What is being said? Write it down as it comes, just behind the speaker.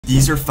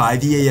These are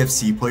 5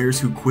 EAFC players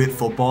who quit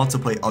football to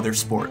play other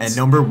sports, and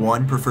number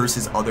 1 prefers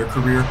his other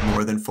career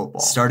more than football.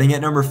 Starting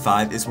at number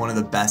 5 is one of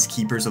the best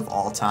keepers of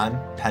all time,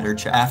 Petr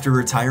Cech. After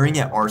retiring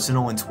at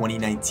Arsenal in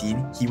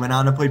 2019, he went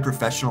on to play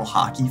professional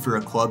hockey for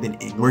a club in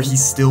England, where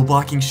he's still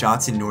blocking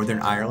shots in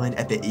Northern Ireland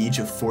at the age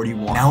of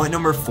 41. Now at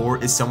number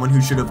 4 is someone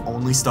who should have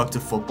only stuck to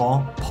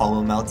football,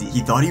 Paulo Maldini. He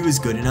thought he was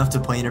good enough to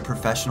play in a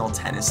professional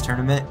tennis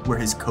tournament, where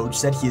his coach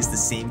said he has the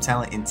same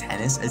talent in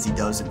tennis as he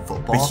does in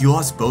football, but he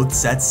lost both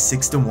sets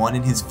 6-1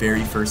 in his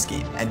very first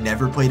game, and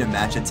never played a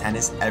match of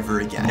tennis ever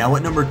again. Now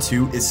at number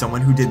 2 is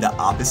someone who did the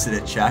opposite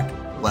of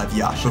Cech, Lev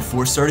Yashin.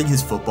 Before starting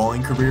his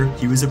footballing career,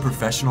 he was a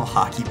professional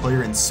hockey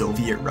player in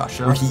Soviet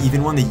Russia, where he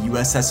even won the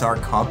USSR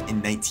Cup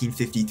in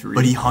 1953,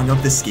 but he hung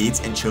up the skates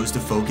and chose to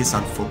focus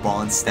on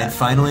football instead. And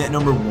finally at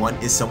number 1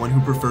 is someone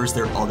who prefers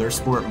their other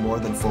sport more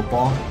than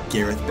football,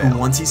 Gareth Bale, who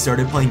once he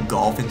started playing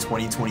golf in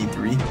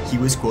 2023, he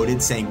was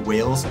quoted saying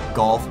Wales,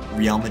 golf,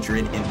 Real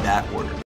Madrid in that order.